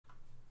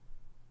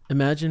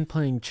Imagine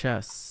playing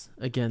chess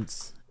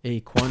against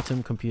a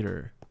quantum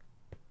computer.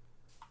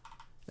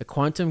 A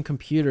quantum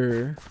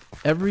computer,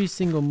 every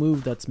single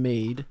move that's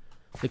made,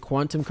 the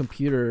quantum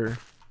computer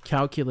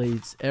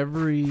calculates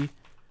every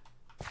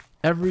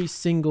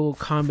single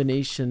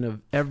combination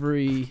of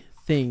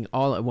everything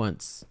all at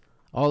once,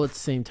 all at the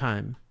same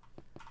time.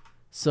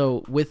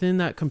 So within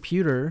that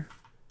computer,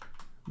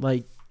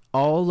 like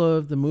all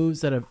of the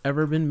moves that have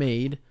ever been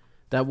made,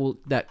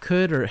 that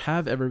could or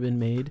have ever been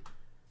made,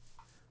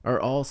 are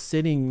all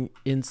sitting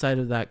inside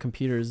of that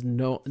computer's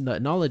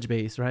knowledge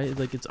base, right?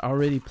 Like it's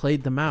already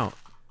played them out.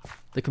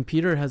 The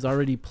computer has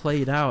already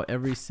played out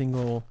every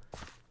single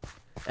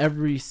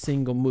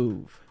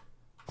move.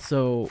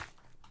 So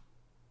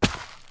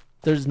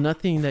there's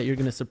nothing that you're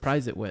going to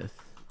surprise it with.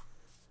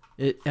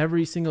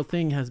 Every single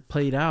thing has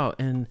played out.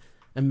 And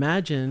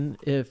imagine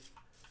if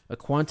a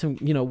quantum,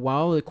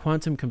 while the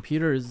quantum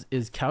computer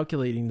is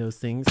calculating those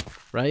things,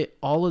 right?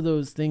 All of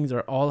those things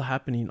are all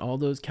happening. All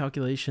those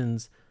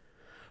calculations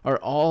are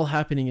all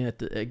happening at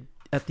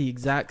the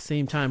exact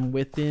same time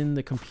within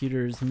the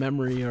computer's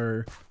memory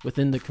or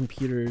within the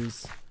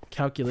computer's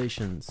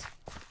calculations.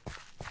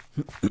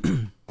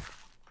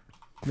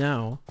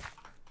 Now,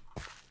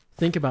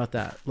 think about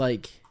that.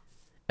 Like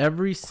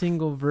every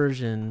single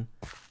version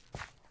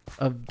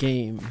of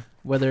game,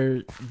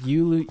 whether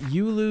you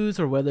lose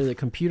or whether the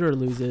computer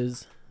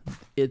loses,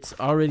 it's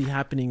already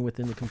happening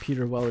within the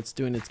computer while it's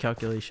doing its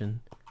calculation.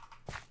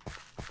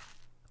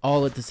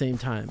 All at the same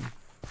time.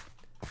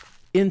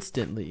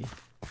 Instantly.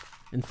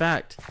 In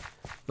fact,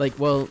 I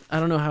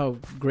don't know how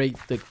great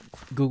the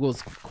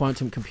Google's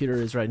quantum computer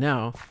is right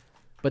now,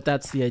 but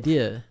that's the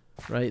idea,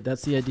 right?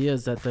 That's the idea,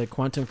 is that the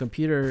quantum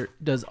computer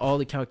does all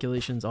the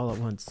calculations all at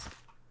once.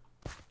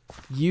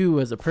 You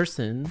as a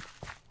person,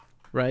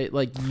 right?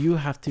 Like you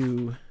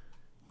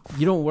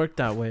don't work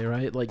that way,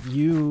 right? Like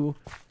you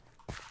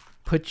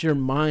put your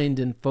mind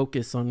and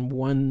focus on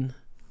one,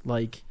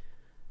 like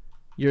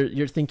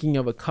you're thinking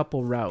of a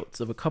couple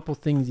routes, of a couple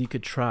things you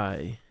could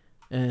try.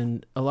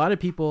 And a lot of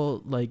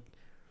people, like,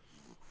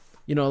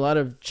 a lot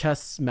of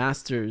chess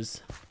masters,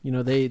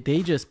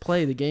 they just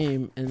play the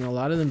game, and a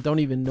lot of them don't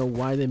even know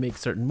why they make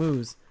certain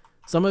moves.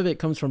 Some of it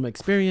comes from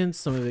experience,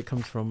 some of it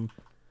comes from,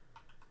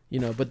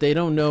 but they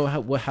don't know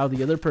how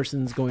the other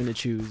person's going to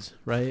choose,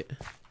 right?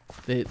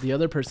 The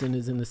other person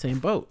is in the same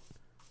boat.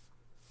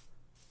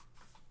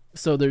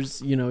 So there's,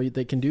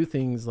 they can do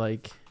things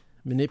like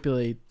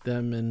manipulate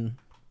them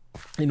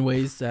in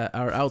ways that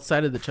are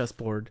outside of the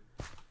chessboard.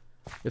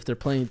 If they're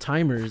playing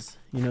timers,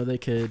 they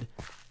could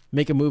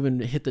make a move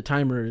and hit the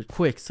timer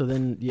quick. So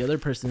then the other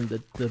person,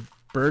 the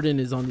burden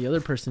is on the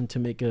other person to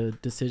make a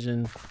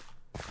decision.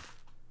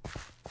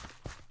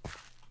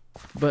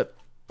 But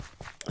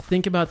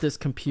think about this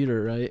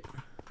computer, right?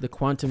 The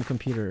quantum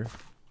computer.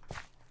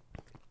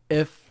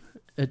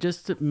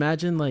 Just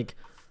imagine like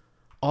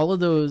all of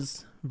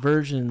those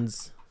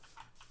versions,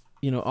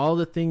 all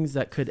the things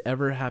that could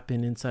ever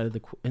happen inside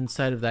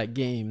of that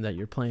game that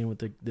you're playing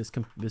with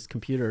this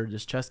computer,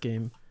 this chess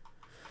game.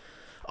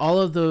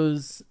 All of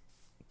those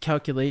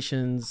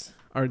calculations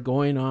are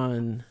going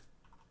on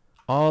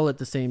all at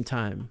the same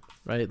time,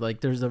 right? Like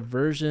there's a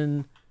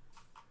version,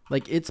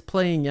 like it's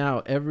playing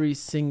out every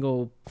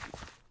single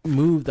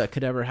move that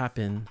could ever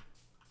happen,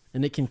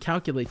 and it can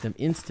calculate them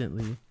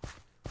instantly.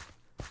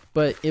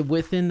 But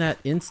within that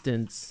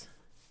instance,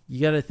 you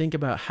got to think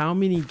about how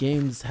many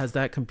games has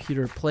that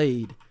computer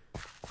played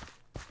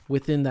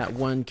within that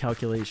one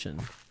calculation,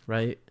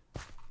 right?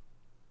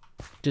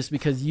 Just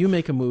because you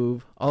make a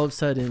move, all of a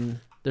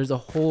sudden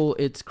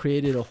it's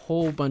created a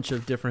whole bunch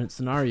of different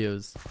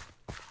scenarios.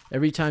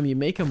 Every time you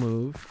make a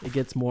move, it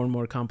gets more and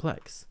more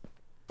complex,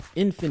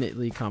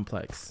 infinitely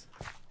complex.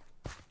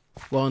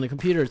 Well, on the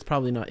computer, it's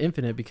probably not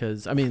infinite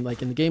because,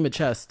 like in the game of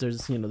chess,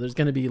 there's going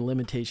to be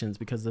limitations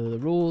because of the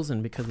rules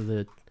and because of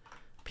the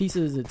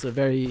pieces. It's a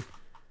very,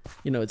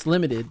 it's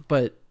limited,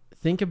 but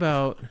think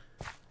about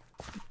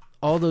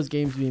all those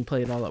games being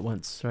played all at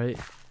once, right?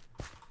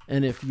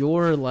 And if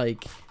you're the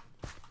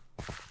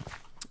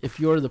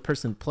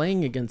person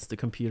playing against the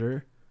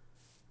computer,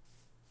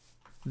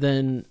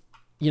 then,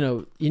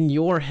 in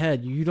your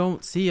head, you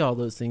don't see all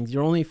those things.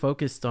 You're only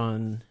focused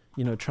on,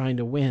 trying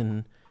to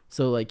win.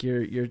 So like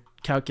you're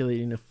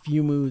calculating a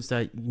few moves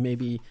that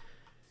maybe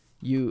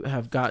you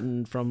have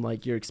gotten from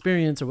like your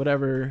experience or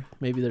whatever.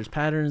 Maybe there's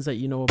patterns that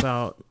you know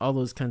about, all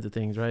those kinds of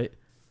things, right?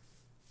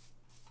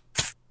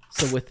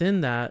 So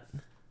within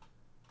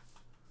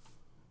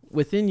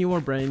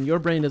your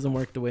brain doesn't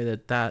work the way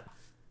that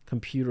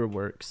computer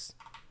works.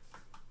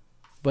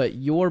 But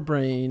your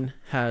brain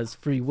has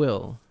free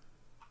will.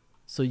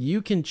 So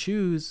you can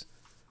choose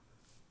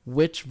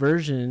which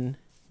version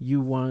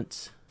you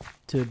want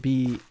to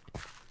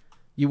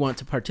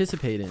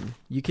participate in.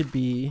 You could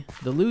be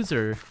the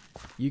loser.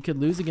 You could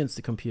lose against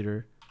the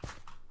computer.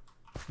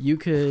 You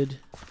could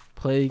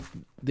play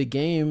the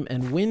game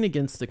and win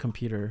against the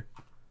computer,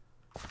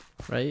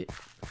 right?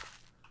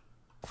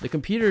 The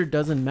computer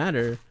doesn't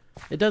matter.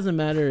 It doesn't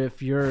matter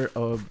if you're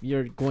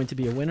going to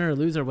be a winner or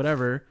loser or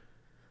whatever.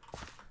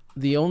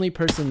 the only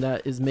person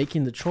that is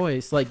making the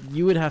choice, like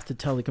you would have to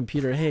tell the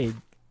computer, hey,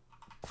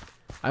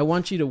 I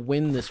want you to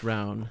win this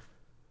round,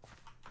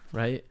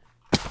 right?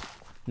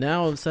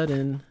 Now all of a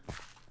sudden,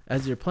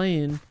 as you're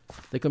playing,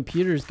 the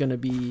computer's going to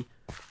be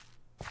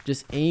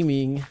just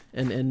aiming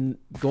and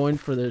going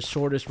for the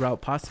shortest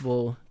route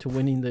possible to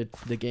winning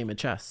the game of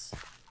chess.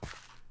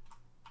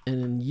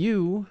 And then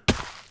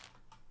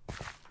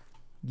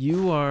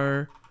you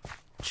are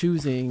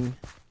choosing,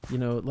 you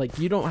know, like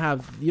you don't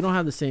have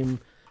the same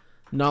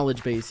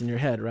knowledge base in your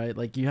head, right?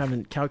 Like you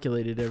haven't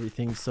calculated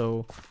everything,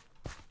 so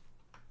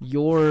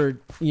you're,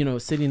 you know,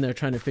 sitting there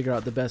trying to figure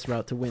out the best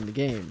route to win the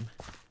game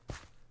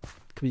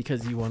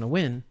because you want to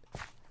win.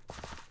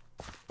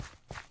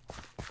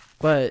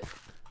 But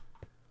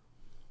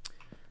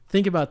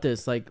think about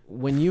this, like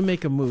when you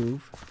make a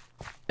move,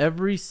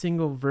 every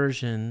single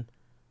version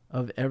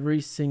of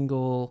every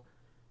single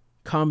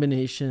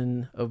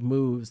combination of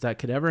moves that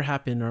could ever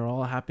happen are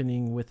all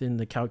happening within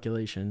the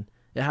calculation.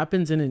 It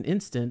happens in an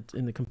instant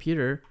in the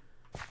computer,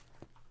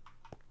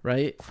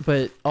 right?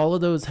 But all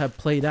of those have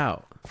played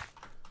out.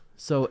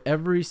 So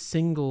every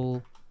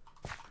single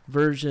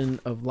version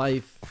of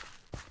life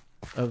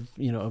of,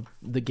 you know, of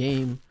the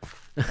game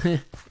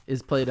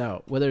is played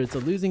out, whether it's a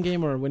losing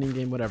game or a winning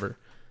game, whatever,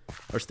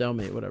 or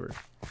stalemate, whatever.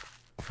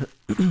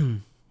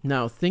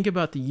 Now think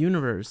about the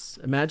universe.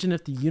 Imagine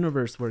if the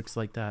universe works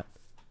like that,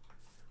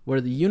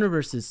 where the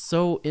universe is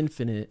so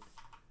infinite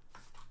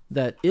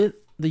that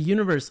the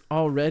universe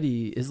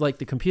already is like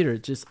the computer.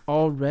 It just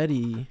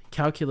already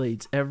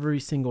calculates every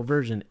single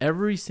version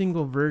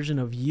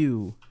of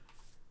you,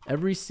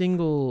 every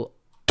single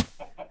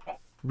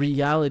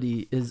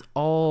reality is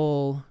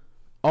all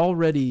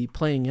already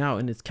playing out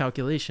in its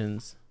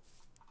calculations.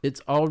 It's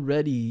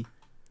already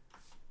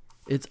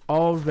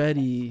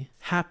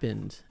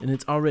happened, and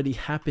it's already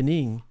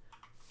happening.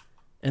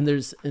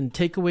 And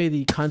take away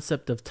the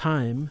concept of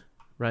time,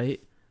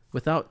 right?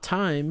 Without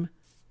time,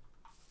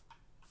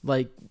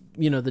 like,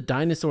 you know, the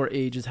dinosaur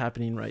age is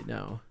happening right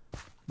now.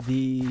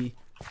 The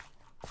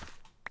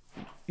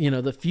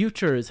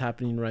future is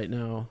happening right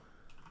now.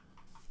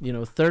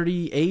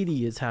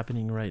 3080 is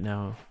happening right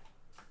now,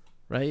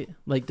 right?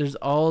 Like there's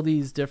all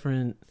these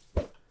different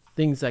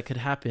things that could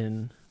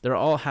happen. They're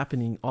all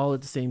happening all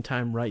at the same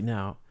time right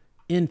now,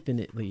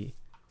 infinitely.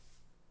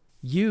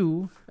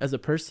 You, as a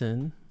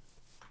person,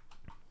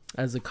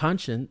 as a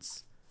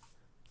conscience,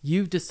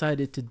 you've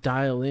decided to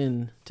dial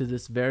in to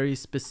this very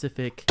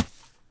specific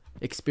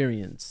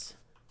experience.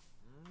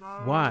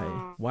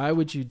 Why? Why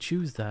would you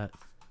choose that?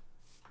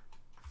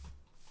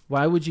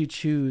 Why would you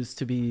choose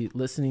to be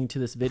listening to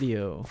this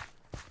video?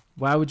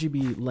 Why would you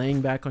be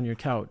laying back on your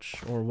couch?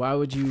 Or why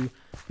would you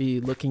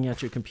be looking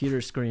at your computer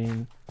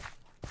screen?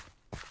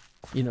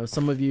 You know,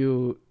 some of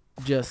you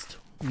just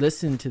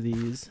listen to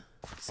these.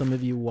 Some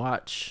of you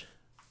watch,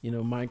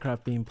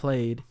 Minecraft being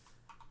played.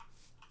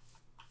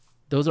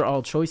 Those are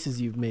all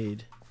choices you've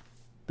made.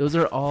 Those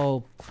are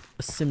all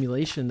a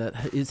simulation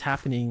that is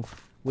happening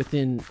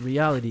within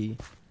reality.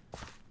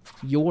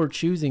 You're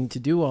choosing to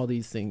do all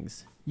these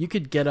things. You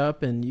could get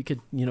up and you could,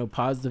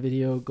 pause the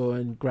video, go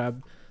and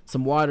grab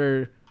some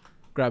water,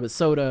 grab a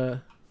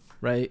soda,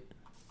 right?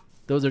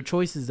 Those are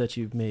choices that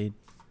you've made.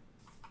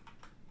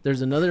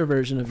 There's another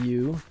version of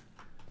you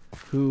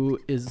who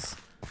is,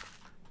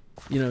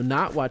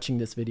 not watching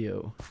this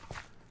video.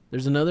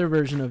 There's another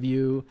version of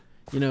you,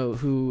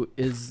 who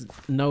is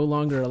no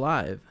longer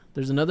alive.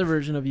 There's another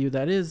version of you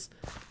that is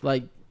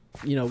like,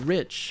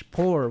 rich,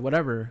 poor,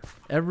 whatever.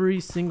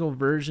 Every single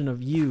version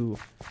of you,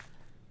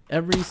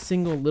 every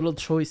single little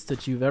choice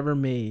that you've ever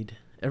made,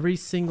 every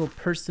single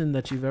person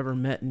that you've ever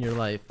met in your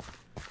life,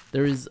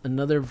 there is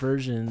another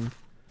version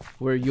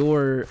where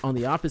you're on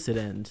the opposite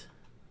end.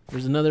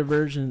 There's another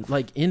version,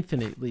 like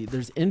infinitely.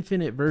 There's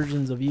infinite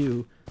versions of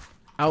you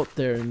out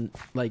there and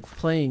like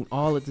playing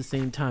all at the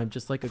same time,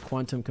 just like a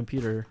quantum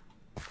computer.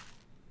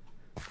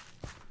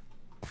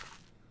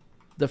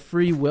 The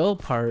free will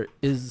part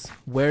is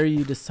where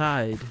you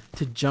decide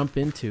to jump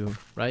into,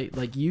 right?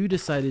 Like you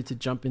decided to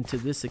jump into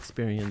this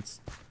experience.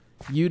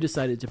 You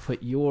decided to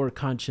put your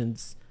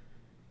conscience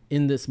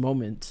in this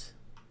moment.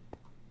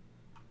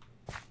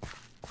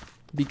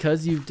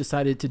 Because you've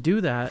decided to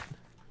do that,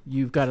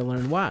 you've got to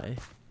learn why.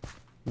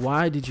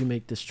 Why did you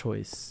make this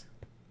choice?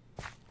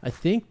 I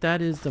think that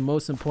is the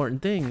most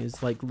important thing,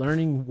 is like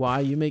learning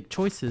why you make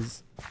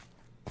choices.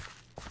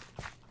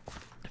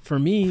 For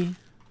me,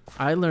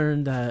 I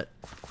learned that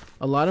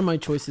a lot of my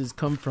choices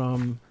come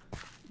from,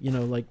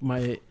 like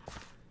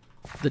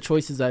the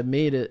choices I've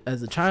made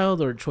as a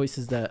child, or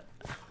choices that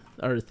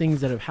are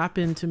things that have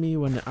happened to me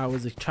when I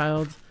was a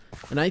child.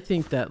 And I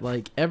think that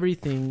like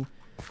everything,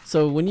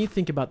 so when you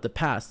think about the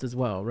past as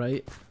well,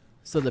 right?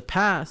 So the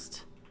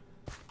past,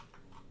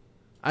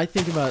 I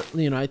think about,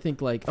 I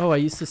think like, oh, I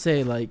used to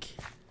say like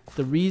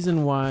the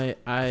reason why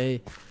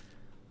I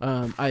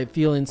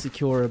feel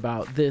insecure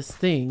about this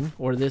thing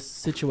or this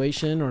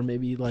situation, or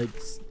maybe like,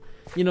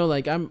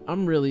 like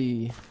I'm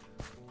really,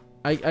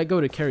 I go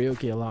to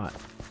karaoke a lot,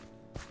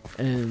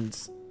 and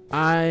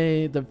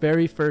The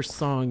very first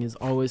song is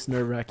always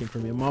nerve-wracking for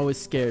me. I'm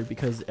always scared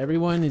because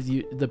everyone is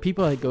the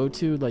people I go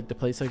to, like the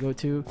place I go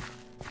to,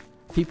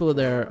 people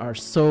there are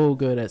so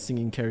good at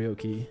singing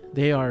karaoke.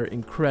 They are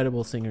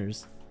incredible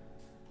singers.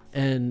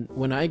 And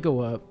when I go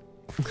up,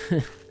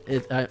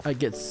 I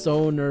get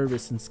so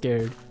nervous and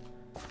scared.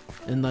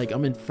 And like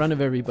I'm in front of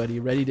everybody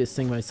ready to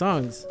sing my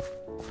songs.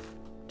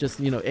 Just,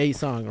 you know, a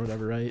song or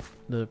whatever, right?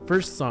 The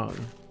first song,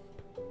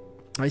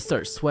 I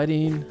start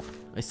sweating.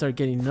 I start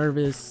getting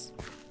nervous.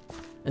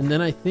 And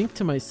then I think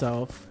to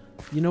myself,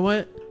 you know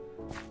what?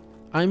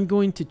 I'm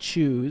going to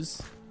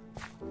choose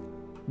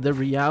the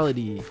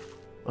reality.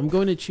 I'm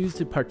going to choose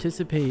to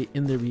participate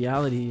in the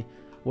reality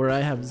where I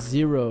have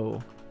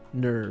zero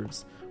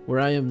nerves, where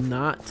I am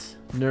not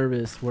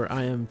nervous, where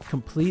I am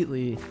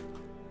completely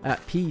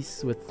at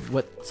peace with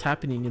what's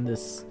happening in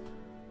this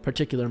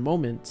particular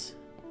moment.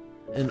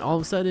 And all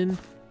of a sudden,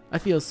 I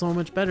feel so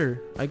much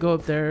better. I go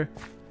up there,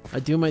 I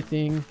do my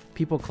thing,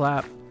 people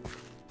clap.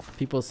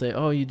 People say,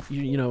 oh,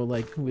 you know,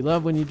 like, we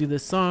love when you do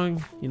this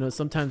song. You know,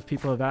 sometimes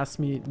people have asked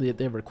me,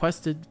 they've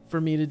requested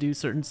for me to do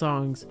certain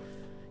songs,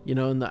 you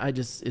know, and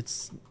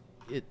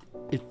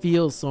it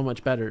feels so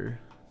much better.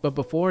 But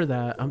before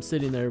that, I'm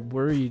sitting there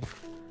worried.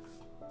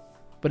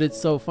 But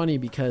it's so funny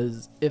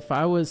because if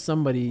I was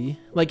somebody,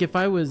 like if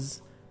I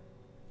was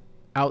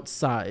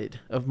outside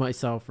of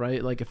myself,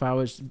 right? Like if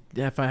I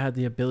had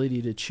the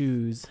ability to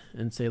choose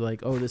and say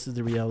like, oh, this is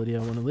the reality I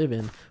want to live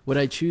in, would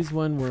I choose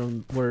one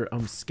where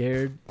I'm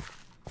scared?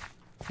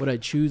 Would I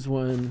choose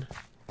one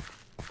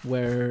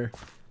where,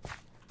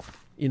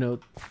 you know,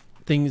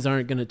 things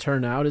aren't going to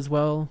turn out as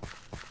well?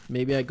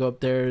 Maybe I go up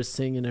there,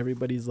 sing, and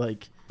everybody's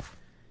like,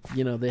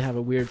 you know, they have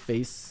a weird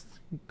face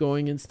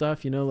going and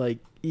stuff, you know, like,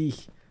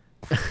 eek.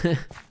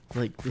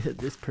 Like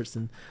this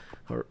person,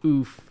 or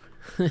oof.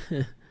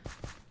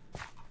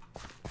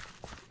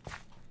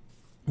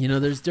 You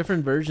know, there's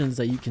different versions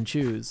that you can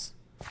choose.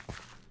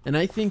 And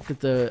I think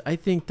that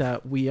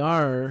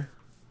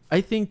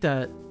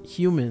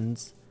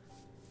humans,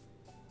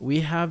 we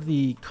have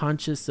the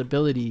conscious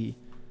ability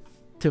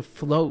to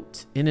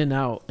float in and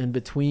out and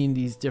between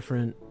these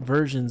different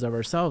versions of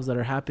ourselves that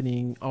are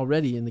happening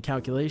already in the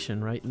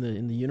calculation, right?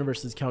 In the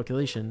universe's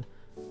calculation.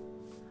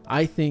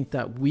 I think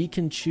that we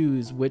can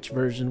choose which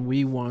version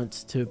we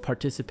want to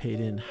participate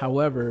in.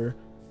 However,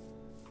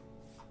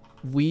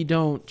 we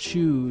don't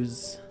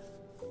choose.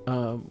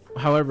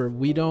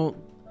 We don't,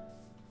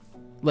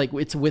 like,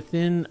 it's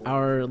within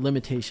our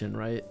limitation,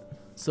 right?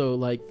 So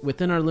like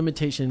within our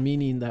limitation,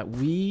 meaning that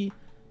we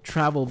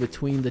travel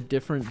between the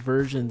different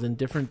versions and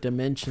different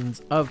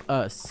dimensions of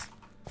us,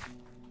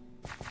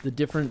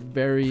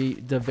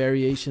 the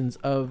variations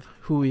of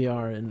who we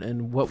are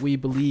and what we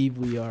believe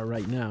we are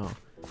right now.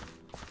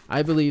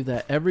 I believe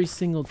that every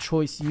single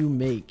choice you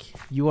make,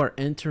 you are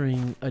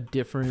entering a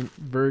different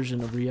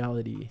version of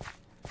reality.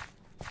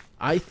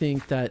 I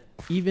think that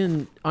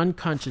even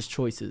unconscious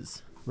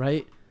choices,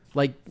 right?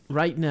 Like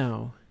right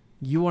now,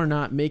 you are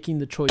not making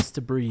the choice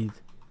to breathe.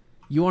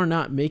 You are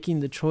not making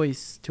the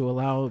choice to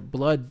allow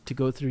blood to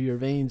go through your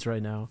veins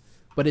right now,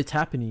 but it's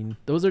happening.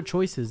 Those are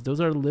choices.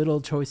 Those are little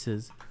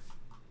choices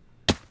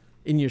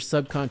in your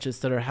subconscious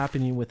that are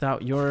happening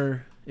without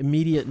your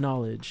immediate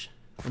knowledge.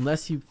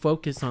 Unless you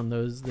focus on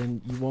those, then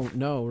you won't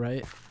know,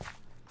 right?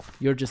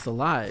 You're just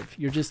alive.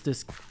 You're just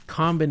this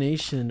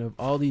combination of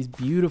all these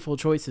beautiful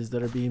choices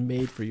that are being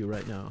made for you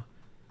right now.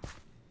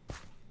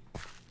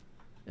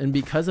 And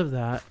because of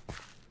that,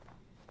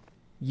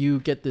 you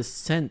get this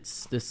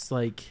sense,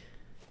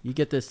 you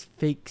get this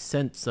fake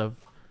sense of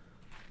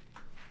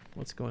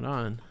what's going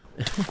on.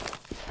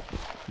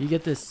 You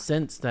get this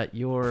sense that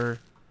you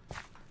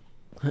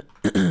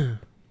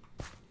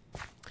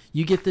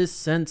get this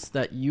sense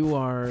that you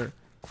are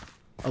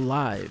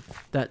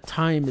alive, that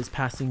time is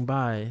passing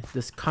by.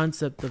 This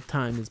concept of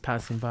time is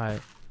passing by,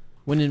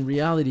 when in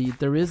reality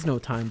there is no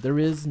time. There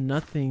is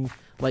nothing.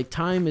 Like,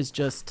 time is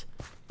just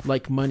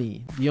like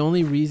money. The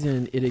only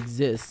reason it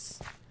exists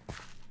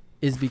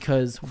is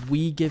because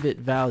we give it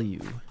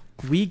value.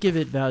 We give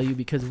it value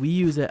because we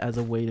use it as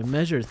a way to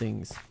measure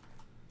things,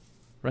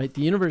 right?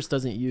 The universe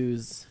doesn't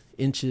use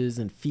inches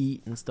and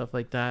feet and stuff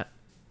like that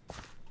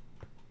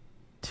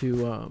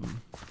to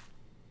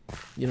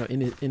you know,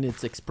 in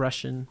its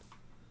expression.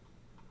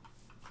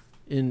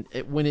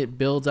 When it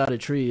builds out a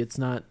tree, it's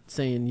not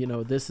saying, you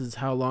know, this is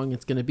how long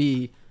it's going to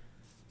be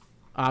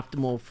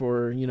optimal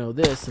for, you know,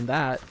 this and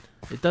that.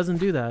 It doesn't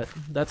do that.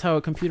 That's how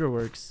a computer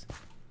works.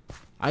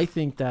 I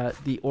think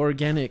that the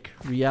organic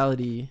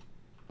reality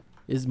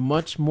is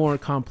much more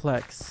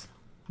complex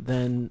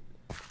than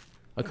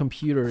a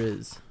computer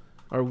is,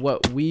 or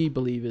what we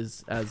believe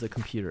is as a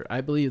computer.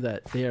 I believe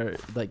that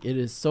it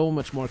is so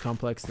much more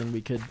complex than we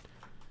could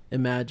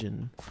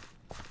imagine.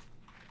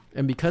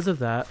 And because of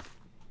that,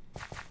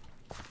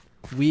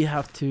 we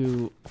have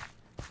to,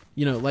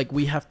 you know, like,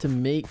 we have to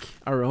make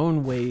our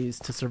own ways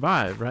to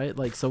survive, right?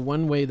 Like, so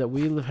one way that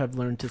we have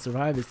learned to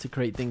survive is to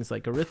create things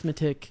like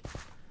arithmetic,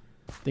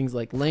 things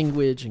like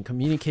language and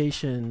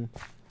communication,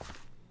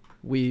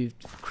 We've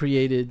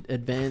created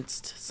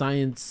advanced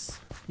science,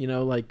 you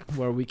know, like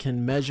where we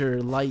can measure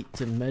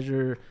light and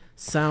measure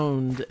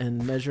sound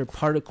and measure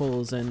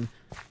particles, and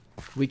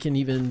we can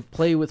even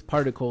play with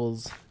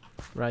particles,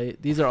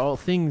 right? These are all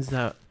things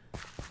that,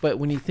 but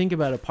when you think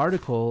about a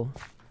particle,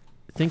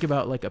 think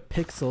about like a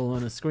pixel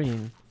on a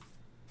screen,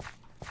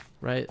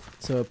 right?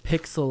 So a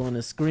pixel on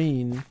a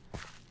screen,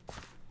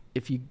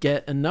 if you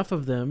get enough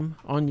of them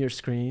on your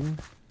screen,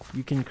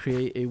 you can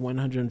create a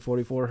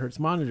 144 hertz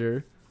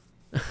monitor.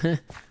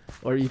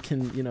 Or you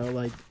can, you know,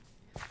 like,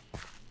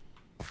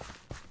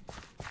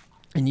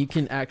 and you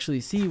can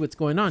actually see what's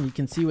going on. You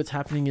can see what's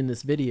happening in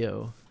this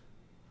video.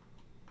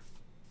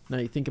 Now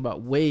you think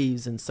about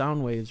waves and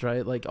sound waves,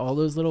 right? Like all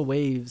those little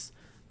waves,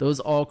 those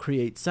all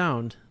create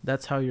sound.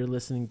 That's how you're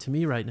listening to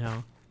me right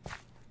now.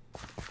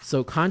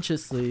 So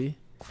consciously,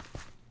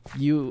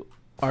 you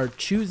are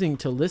choosing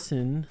to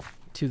listen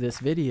to this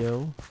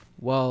video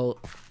while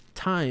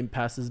time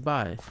passes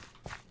by.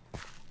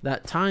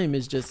 That time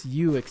is just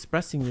you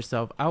expressing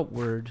yourself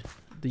outward,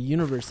 the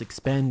universe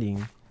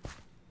expanding.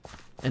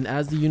 And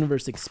as the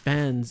universe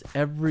expands,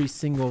 every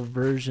single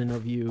version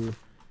of you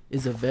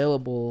is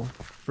available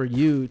for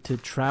you to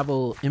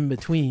travel in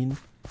between.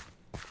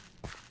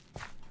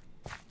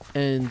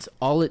 And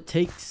all it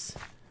takes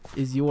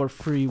is your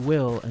free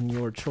will and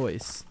your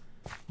choice.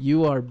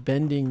 You are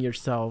bending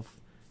yourself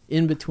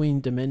in between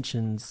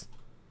dimensions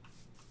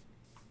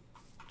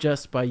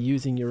just by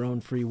using your own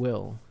free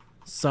will.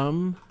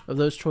 Some of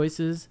those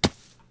choices,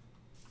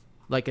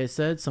 like I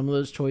said, some of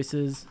those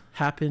choices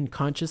happen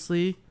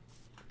consciously.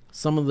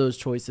 Some of those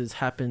choices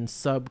happen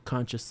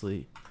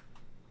subconsciously.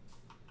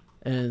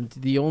 And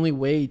the only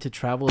way to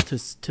travel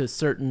to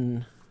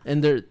certain,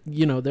 and there,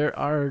 you know, there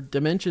are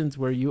dimensions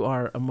where you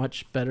are a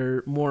much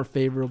better, more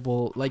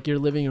favorable, like you're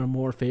living a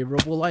more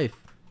favorable life.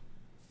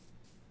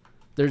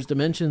 There's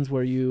dimensions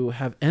where you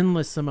have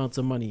endless amounts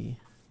of money.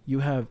 You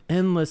have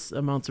endless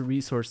amounts of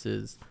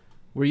resources,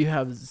 where you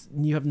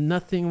have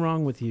nothing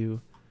wrong with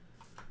you.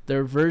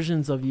 There are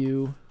versions of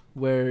you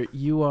where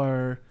you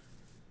are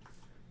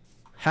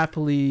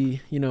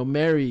happily, you know,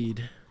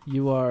 married.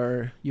 You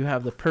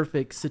have the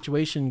perfect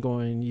situation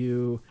going.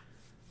 You're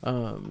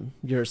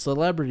a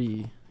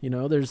celebrity. You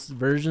know, there's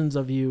versions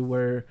of you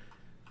where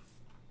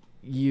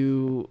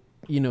you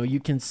know, you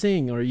can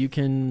sing, or you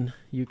can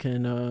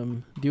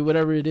do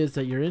whatever it is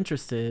that you're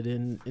interested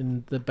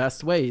in the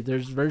best way.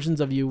 There's versions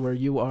of you where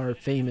you are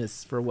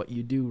famous for what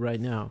you do right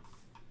now.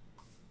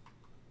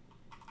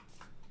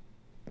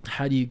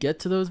 How do you get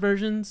to those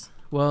versions?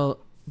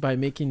 Well, by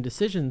making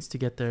decisions to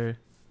get there.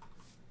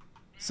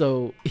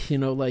 So, you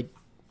know, like,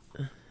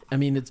 I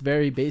mean, it's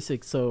very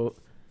basic. So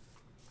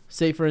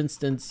say, for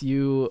instance,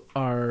 you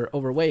are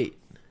overweight.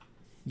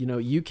 You know,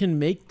 you can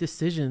make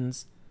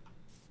decisions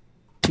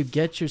to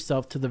get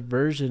yourself to the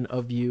version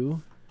of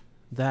you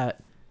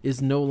that is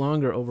no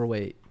longer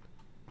overweight.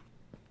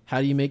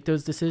 How do you make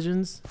those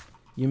decisions?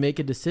 You make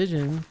a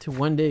decision to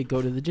one day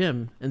go to the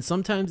gym. And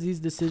sometimes these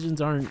decisions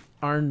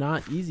are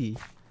not easy.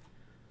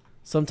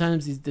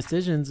 Sometimes these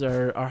decisions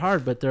are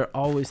hard, but they're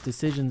always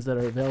decisions that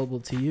are available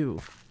to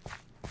you.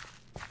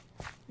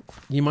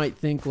 You might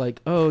think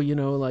like, oh, you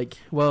know, like,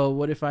 well,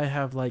 what if I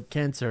have like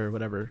cancer or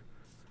whatever,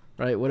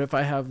 right? What if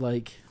I have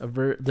like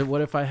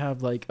what if I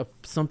have like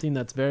something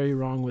that's very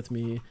wrong with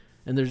me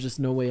and there's just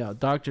no way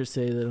out? Doctors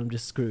say that I'm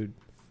just screwed.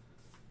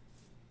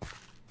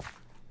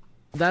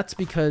 That's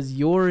because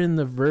you're in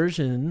the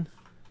version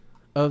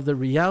of the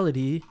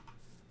reality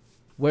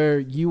where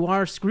you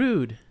are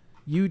screwed.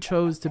 You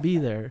chose to be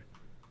there.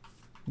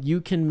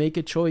 You can make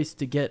a choice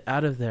to get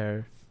out of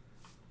there.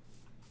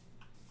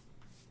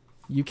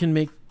 You can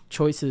make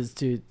choices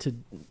to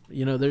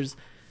you know, there's,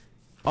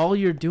 all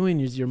you're doing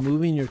is you're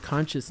moving your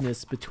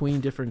consciousness between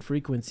different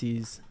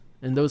frequencies,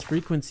 and those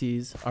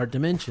frequencies are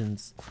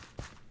dimensions.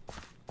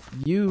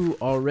 You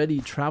already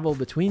travel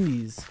between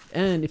these.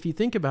 And if you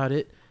think about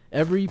it,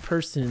 every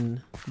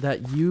person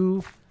that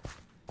you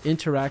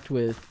interact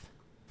with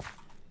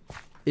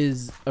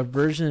is a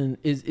version,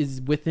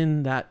 is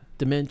within that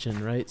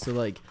dimension, right? So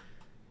like,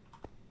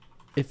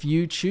 if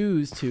you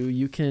choose to,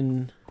 you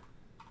can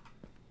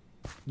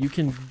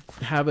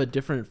have a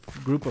different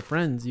group of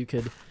friends. You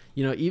could,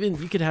 you know, even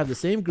you could have the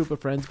same group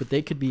of friends, but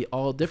they could be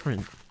all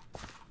different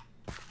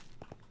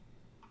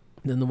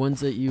than the ones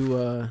that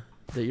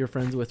you're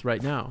friends with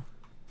right now.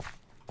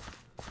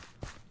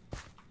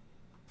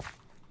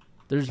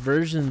 There's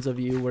versions of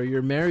you where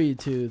you're married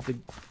to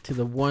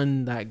the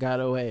one that got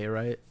away,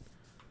 right?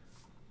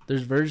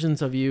 There's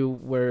versions of you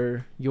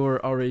where you're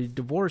already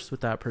divorced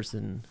with that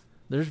person.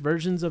 There's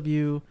versions of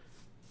you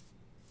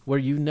where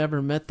you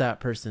never met that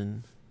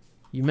person.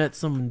 You met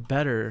someone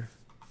better.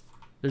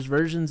 There's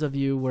versions of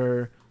you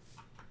where,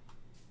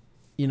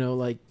 you know,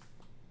 like,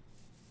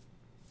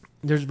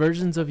 there's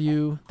versions of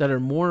you that are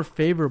more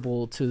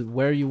favorable to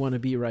where you want to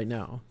be right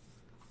now.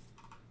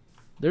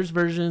 There's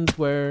versions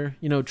where,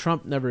 you know,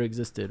 Trump never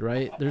existed,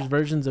 right? There's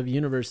versions of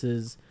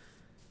universes.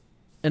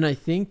 And I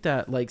think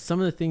that, like, some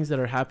of the things that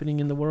are happening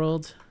in the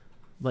world,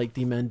 like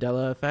the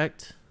Mandela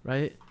effect,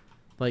 right?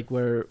 like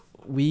where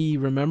we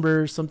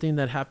remember something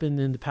that happened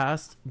in the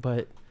past,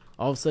 but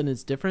all of a sudden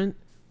it's different.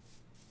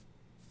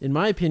 In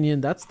my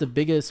opinion, that's the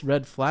biggest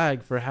red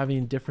flag for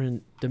having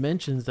different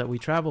dimensions that we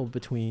travel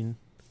between.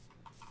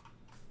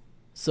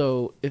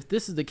 So if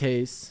this is the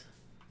case,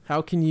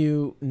 how can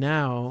you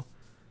now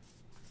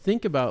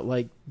think about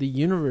like the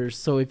universe?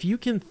 So if you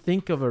can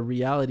think of a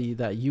reality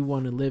that you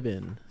want to live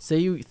in, say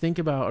you think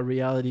about a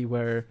reality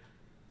where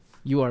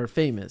you are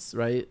famous,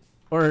 right?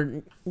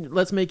 Or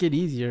let's make it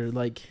easier.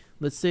 Like,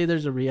 let's say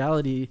there's a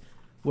reality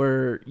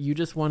where you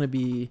just want to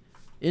be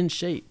in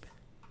shape.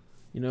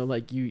 You know,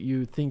 like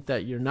you think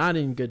that you're not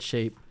in good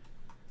shape.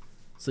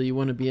 So you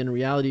want to be in a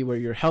reality where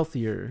you're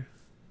healthier,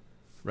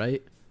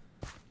 right?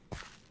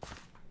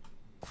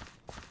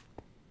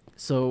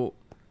 So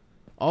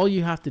all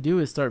you have to do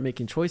is start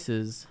making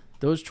choices.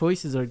 Those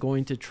choices are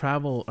going to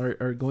travel,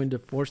 are going to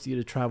force you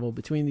to travel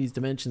between these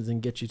dimensions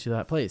and get you to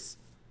that place.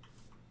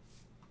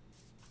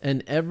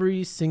 And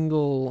every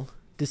single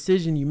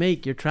decision you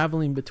make, you're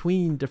traveling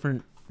between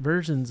different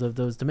versions of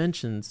those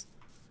dimensions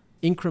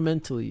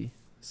incrementally.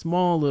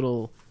 Small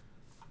little,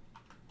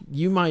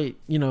 you might,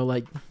 you know,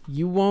 like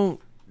you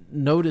won't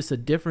notice a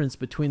difference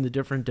between the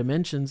different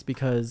dimensions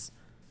because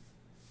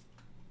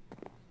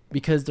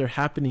they're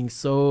happening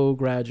so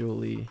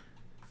gradually.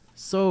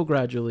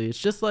 It's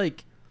just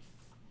like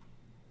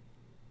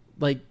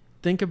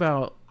think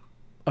about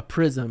a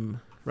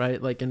prism,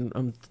 right? Like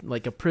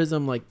like a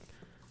prism, like,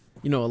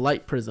 you know, a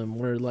light prism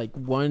where like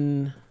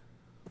one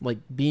like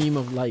beam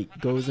of light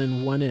goes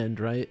in one end,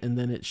 right? And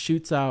then it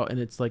shoots out and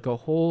it's like a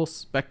whole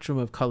spectrum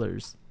of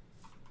colors.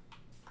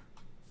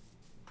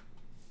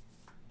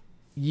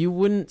 You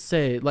wouldn't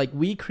say, like,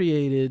 we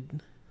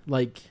created,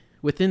 like,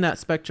 within that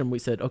spectrum, we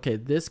said, okay,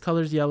 this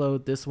color's yellow,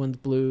 this one's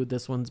blue,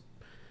 this one's,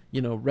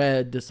 you know,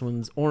 red, this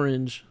one's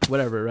orange,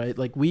 whatever, right?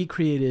 Like, we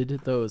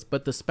created those,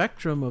 but the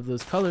spectrum of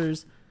those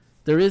colors,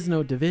 there is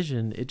no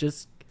division. It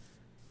just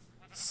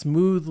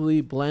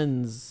smoothly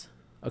blends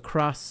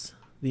across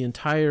the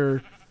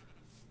entire,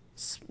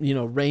 you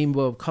know,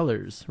 rainbow of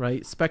colors,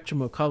 right?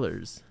 Spectrum of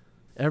colors.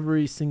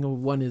 Every single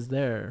one is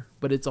there,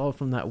 but it's all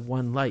from that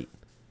one light.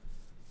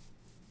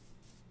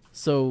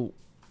 So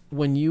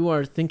when you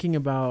are thinking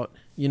about,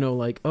 you know,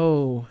 like,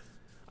 oh,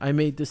 I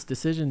made this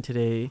decision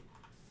today,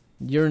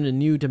 you're in a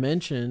new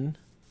dimension,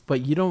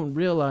 but you don't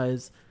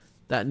realize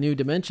that new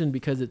dimension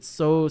because it's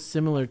so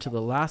similar to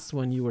the last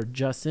one you were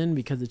just in,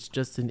 because it's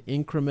just an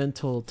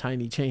incremental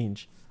tiny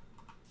change.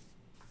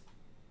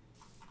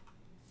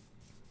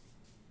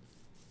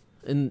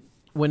 And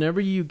whenever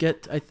you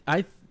get,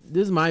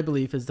 this is my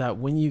belief, is that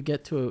when you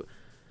get to,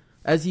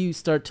 as you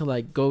start to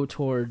like go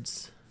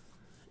towards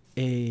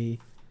a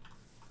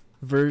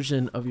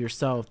version of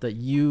yourself that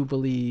you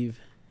believe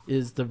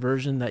is the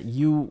version that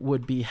you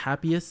would be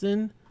happiest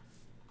in,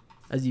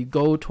 as you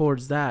go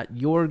towards that,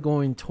 you're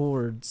going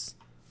towards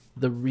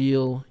the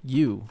real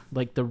you,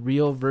 like the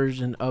real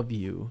version of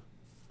you.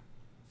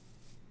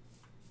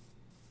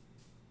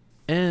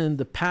 And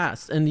the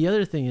past. And the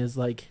other thing is,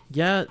 like,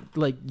 yeah,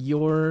 like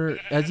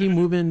as you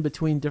move in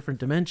between different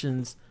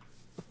dimensions,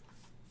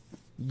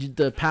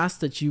 the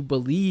past that you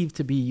believe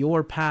to be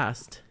your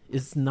past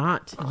is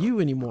not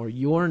you anymore.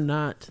 You're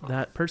not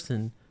that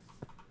person.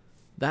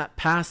 That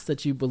past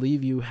that you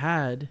believe you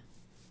had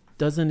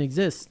doesn't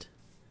exist.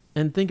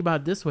 And think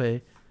about it this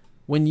way.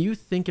 When you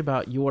think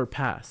about your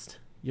past,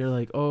 you're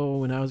like, oh,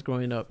 when I was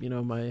growing up,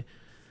 my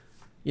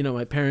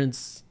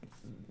parents,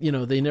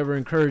 they never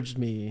encouraged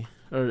me.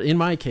 Or in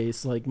my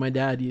case, like my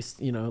dad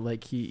used,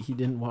 like he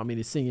didn't want me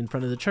to sing in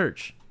front of the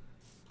church.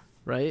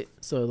 Right?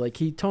 So like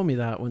he told me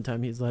that one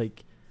time. He's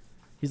like,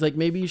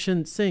 maybe you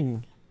shouldn't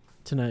sing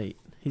tonight.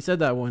 He said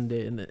that one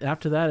day, and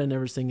after that, I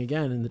never sing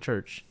again in the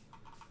church.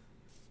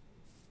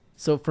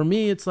 So for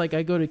me, it's like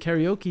I go to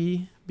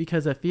karaoke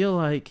because I feel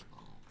like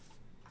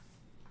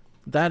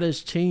that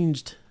has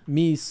changed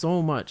me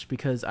so much,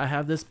 because I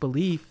have this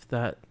belief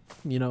that,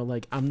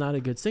 like I'm not a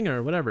good singer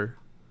or whatever.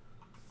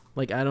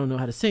 Like I don't know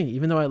how to sing,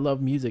 even though I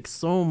love music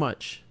so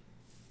much.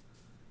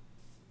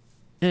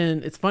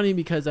 And it's funny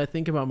because I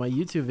think about my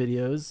YouTube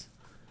videos,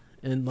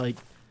 and like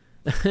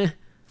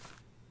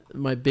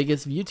my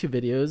biggest YouTube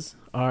videos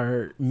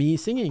are me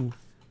singing,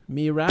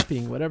 me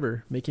rapping,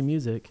 whatever, making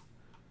music.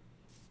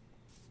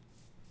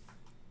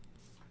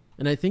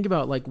 And I think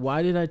about, like,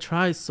 why did I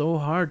try so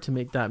hard to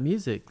make that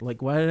music?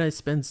 Like, why did I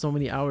spend so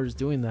many hours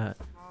doing that?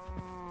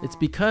 It's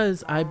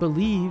because I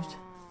believed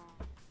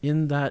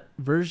in that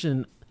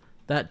version,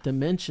 that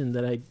dimension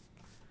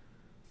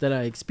that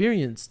I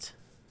experienced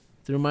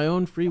through my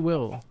own free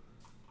will.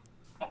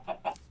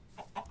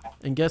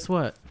 And guess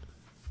what?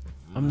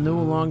 I'm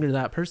no longer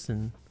that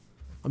person.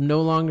 I'm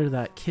no longer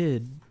that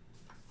kid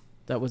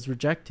that was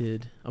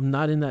rejected. I'm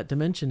not in that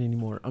dimension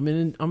anymore. I'm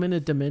in a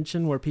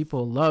dimension where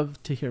people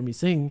love to hear me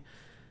sing,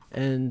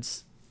 and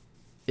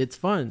it's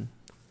fun,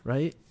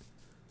 right?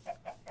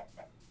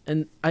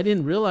 And I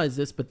didn't realize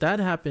this, but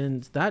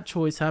that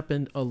choice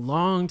happened a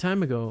long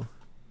time ago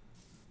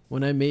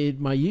when I made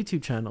my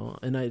YouTube channel,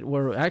 when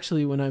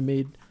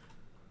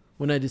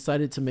when I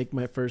decided to make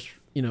my first,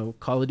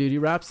 Call of Duty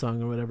rap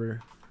song or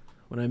whatever,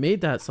 when I made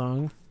that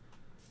song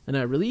and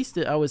I released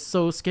it, I was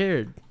so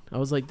scared. I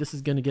was like, this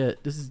is gonna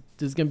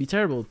be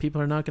terrible.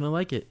 People are not gonna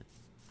like it.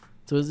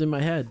 So it was in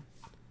my head.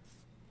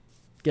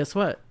 Guess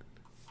what?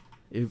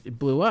 It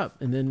blew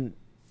up, and then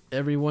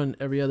every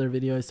other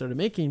video I started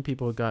making,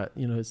 people got,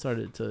 it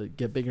started to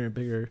get bigger and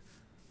bigger.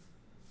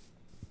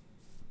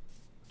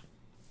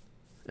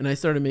 And I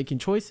started making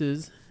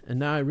choices, and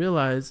now I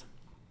realize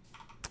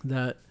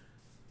that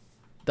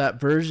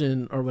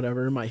version or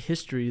whatever, my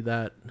history,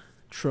 that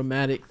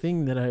traumatic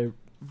thing that I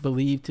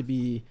believe to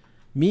be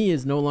me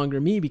is no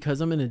longer me,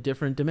 because I'm in a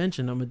different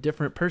dimension. I'm a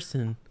different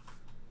person.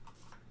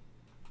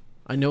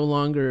 I no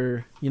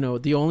longer,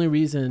 the only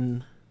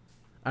reason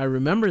I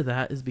remember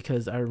that is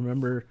because I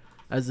remember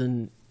as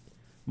a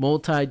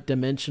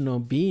multi-dimensional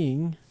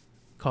being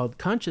called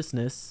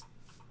consciousness.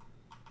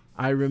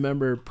 I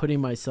remember putting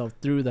myself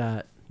through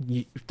that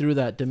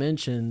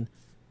dimension,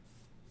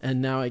 and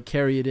now I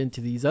carry it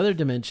into these other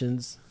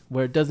dimensions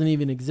where it doesn't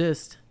even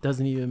exist,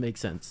 doesn't even make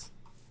sense.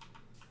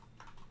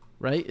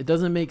 Right? It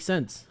doesn't make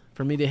sense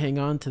for me to hang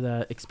on to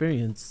that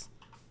experience.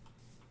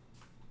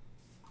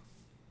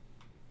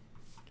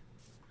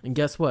 And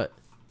guess what?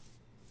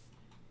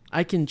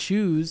 I can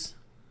choose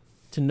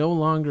to no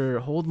longer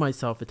hold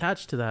myself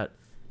attached to that.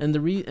 And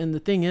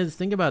the thing is,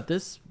 think about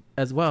this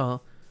as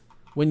well.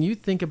 When you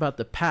think about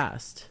the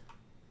past,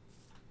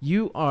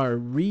 you are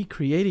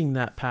recreating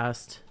that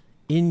past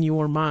in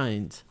your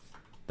mind.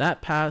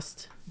 That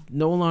past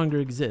no longer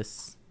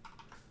exists.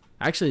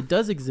 Actually, it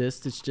does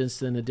exist. It's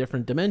just in a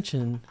different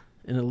dimension,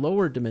 in a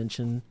lower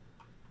dimension,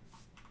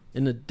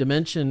 in a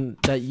dimension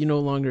that you no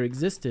longer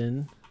exist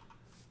in.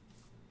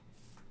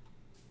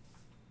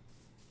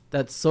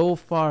 That's so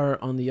far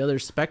on the other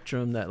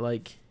spectrum, that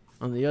like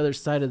on the other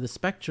side of the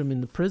spectrum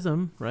in the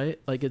prism, right?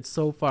 Like it's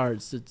so far.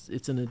 It's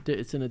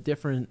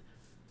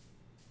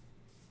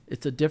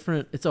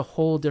a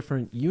whole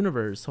different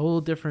universe,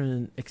 whole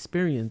different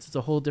experience. It's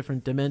a whole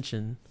different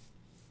dimension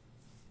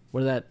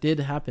where that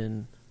did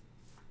happen.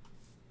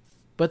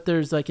 But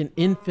there's like an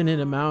infinite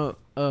amount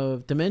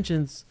of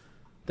dimensions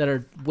that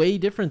are way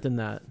different than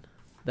that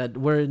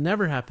where it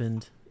never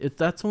happened.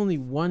 That's only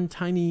one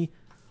tiny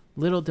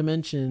little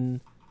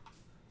dimension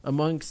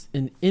amongst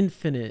an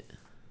infinite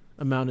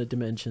amount of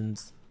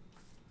dimensions.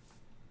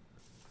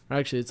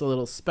 Actually, it's a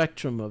little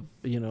spectrum of,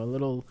 a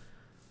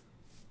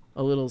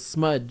little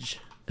smudge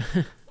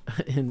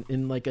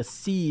in like a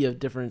sea of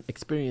different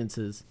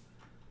experiences.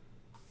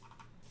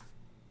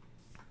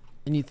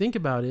 And you think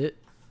about it,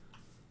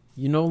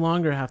 you no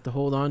longer have to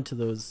hold on to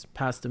those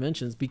past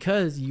dimensions,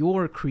 because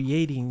you're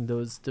creating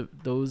those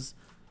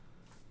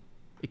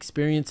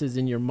experiences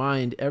in your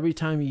mind every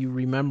time you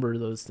remember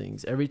those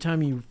things. Every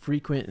time you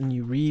frequent and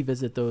you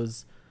revisit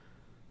those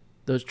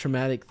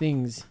traumatic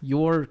things,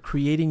 you're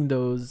creating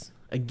those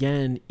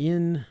again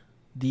in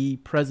the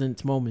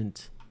present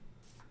moment.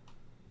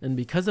 And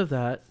because of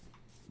that,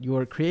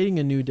 you're creating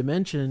a new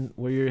dimension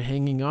where you're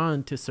hanging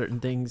on to certain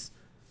things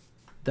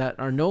that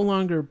are no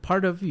longer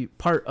part of you.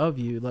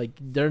 Like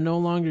they're no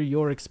longer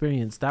your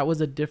experience. That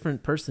was a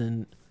different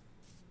person.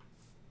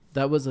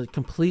 That was a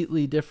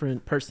completely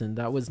different person.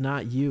 That was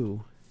not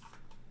you.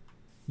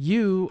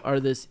 You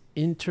are this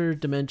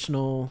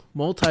interdimensional,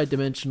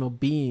 multi-dimensional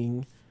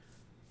being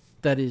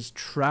that is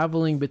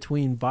traveling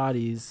between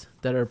bodies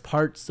that are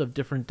parts of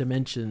different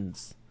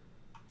dimensions.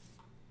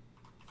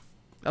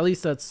 At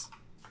least that's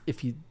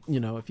if you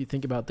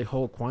think about the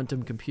whole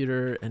quantum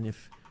computer, and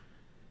if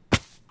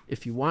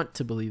you want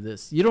to believe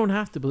this. You don't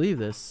have to believe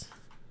this.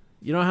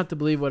 You don't have to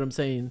believe what I'm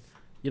saying.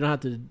 You don't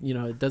have to,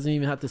 it doesn't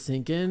even have to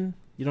sink in.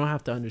 You don't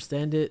have to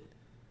understand it.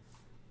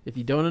 If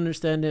you don't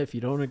understand it, if you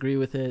don't agree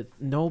with it,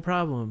 no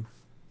problem.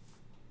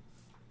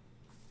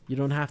 You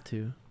don't have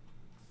to.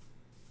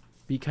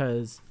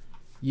 Because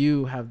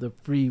you have the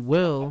free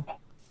will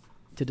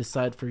to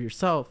decide for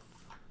yourself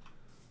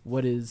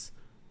what is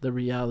the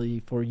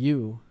reality for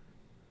you.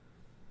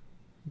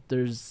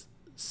 There's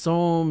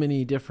so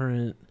many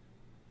different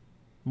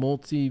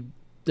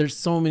there's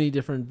so many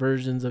different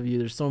versions of you.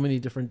 There's so many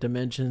different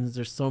dimensions.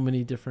 There's so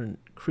many different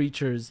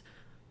creatures.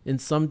 In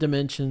some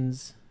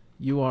dimensions,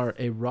 you are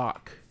a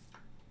rock.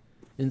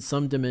 In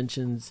some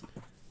dimensions,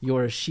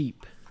 you're a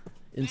sheep.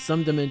 In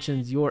some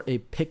dimensions, you're a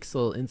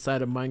pixel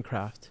inside of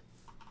Minecraft.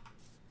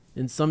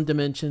 In some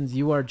dimensions,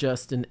 you are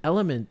just an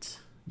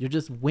element. You're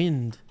just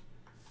wind.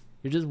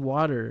 You're just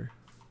water.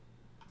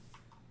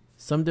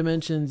 Some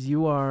dimensions,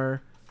 you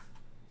are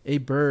a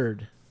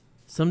bird.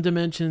 Some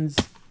dimensions,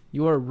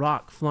 you are a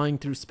rock flying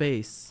through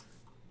space.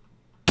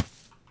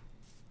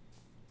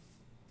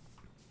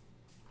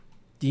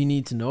 Do you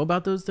need to know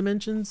about those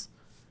dimensions?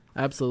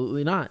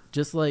 Absolutely not.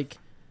 Just like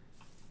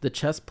the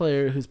chess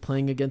player who's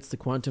playing against the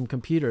quantum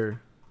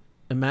computer.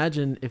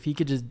 Imagine if he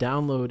could just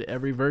download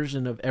every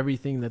version of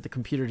everything that the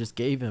computer just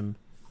gave him.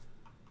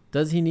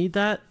 Does he need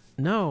that?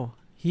 No.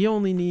 He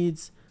only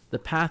needs the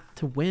path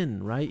to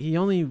win, right?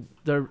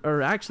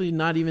 Or actually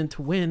not even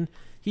to win.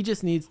 He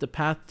just needs the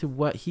path to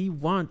what he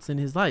wants in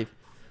his life.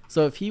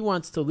 So if he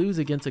wants to lose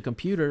against a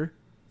computer,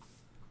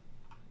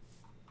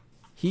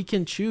 he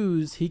can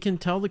choose, he can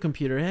tell the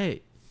computer,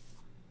 hey,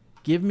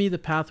 give me the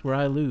path where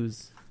I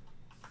lose.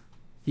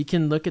 He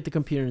can look at the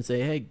computer and say,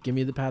 hey, give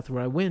me the path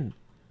where I win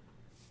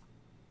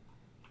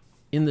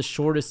in the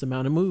shortest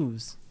amount of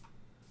moves,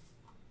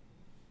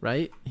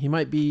 right? He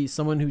might be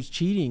someone who's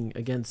cheating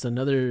against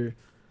another,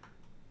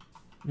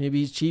 maybe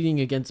he's cheating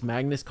against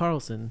Magnus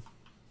Carlsen,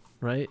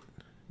 right?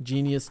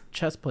 Genius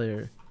chess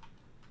player.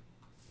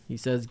 He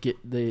says, get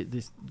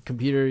this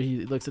computer,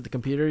 he looks at the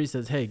computer, he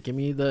says, hey, give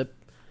me the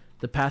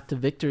path to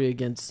victory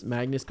against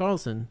Magnus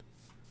Carlsen.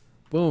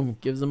 Boom,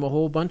 gives him a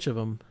whole bunch of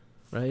them,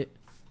 right?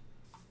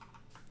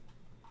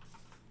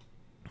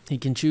 He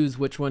can choose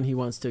which one he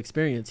wants to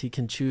experience. He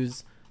can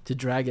choose to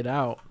drag it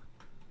out,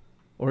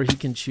 or he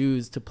can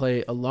choose to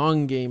play a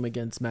long game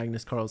against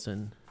Magnus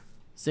Carlsen.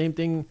 Same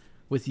thing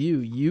with you.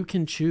 You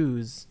can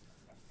choose,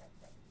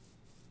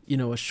 you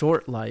know, a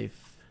short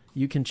life.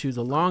 You can choose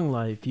a long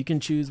life. You can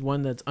choose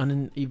one that's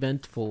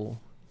uneventful.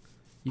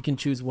 You can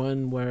choose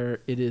one where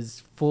it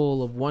is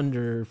full of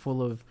wonder,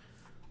 full of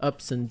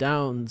ups and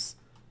downs.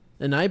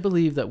 And I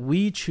believe that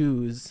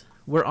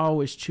we're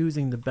always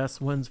choosing the best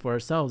ones for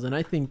ourselves. And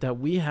I think that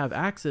we have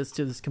access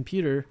to this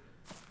computer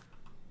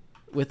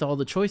with all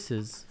the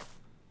choices.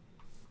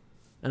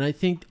 And I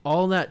think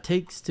all that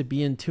takes to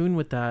be in tune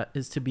with that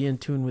is to be in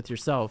tune with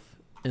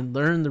yourself and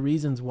learn the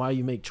reasons why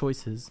you make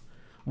choices.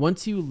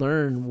 Once you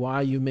learn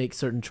why you make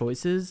certain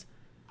choices,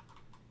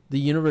 the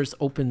universe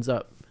opens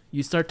up.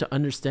 You start to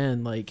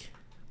understand, like,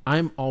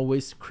 I'm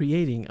always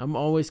creating. And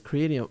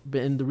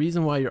the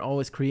reason why you're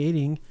always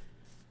creating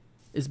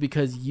is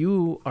because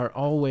you are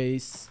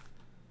always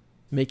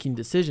making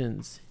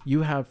decisions.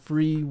 You have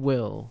free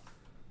will.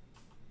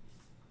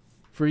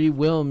 Free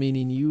will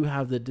meaning you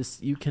have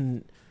you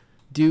can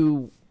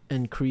do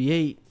and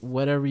create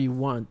whatever you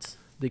want,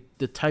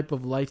 the type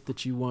of life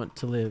that you want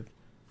to live.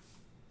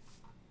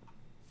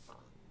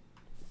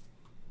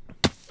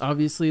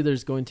 Obviously,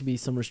 there's going to be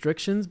some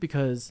restrictions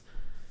because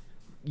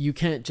you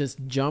can't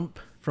just jump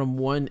from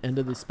one end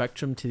of the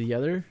spectrum to the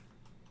other.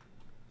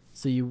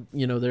 So you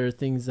know, there are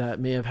things that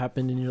may have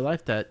happened in your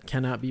life that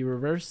cannot be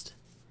reversed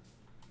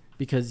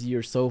because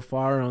you're so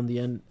far on the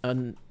end,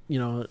 on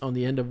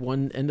the end of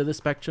one end of the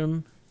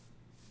spectrum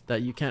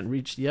that you can't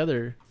reach the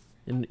other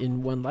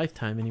in one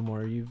lifetime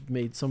anymore. You've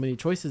made so many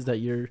choices that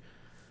you're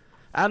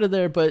out of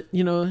there. But,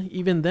 you know,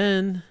 even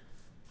then,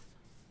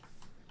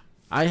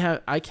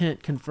 I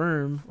can't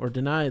confirm or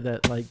deny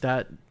that, like,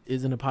 that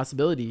isn't a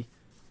possibility.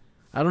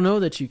 I don't know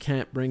that you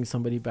can't bring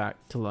somebody back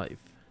to life.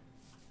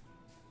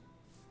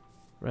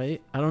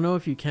 Right? I don't know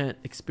if you can't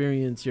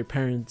experience your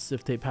parents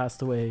if they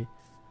passed away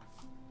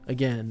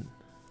again.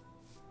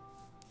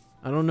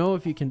 I don't know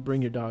if you can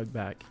bring your dog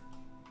back.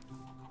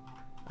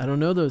 I don't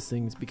know those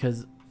things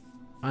because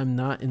I'm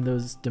not in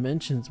those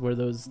dimensions where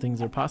those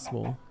things are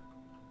possible.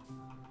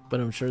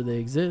 But I'm sure they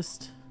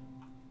exist.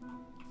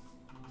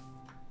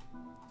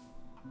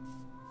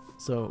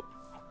 So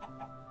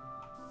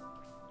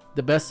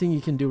the best thing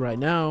you can do right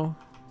now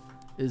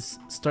is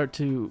start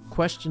to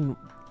question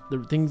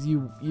the things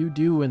you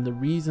do and the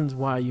reasons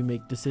why you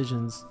make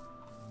decisions,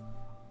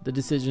 the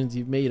decisions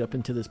you've made up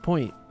until this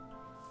point.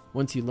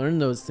 Once you learn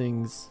those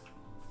things,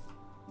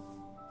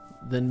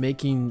 then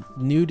making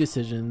new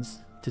decisions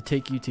to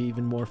take you to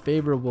even more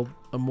favorable,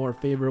 a more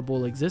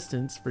favorable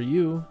existence for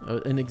you,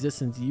 an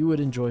existence you would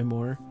enjoy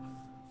more,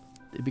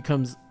 it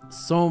becomes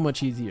so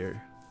much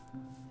easier.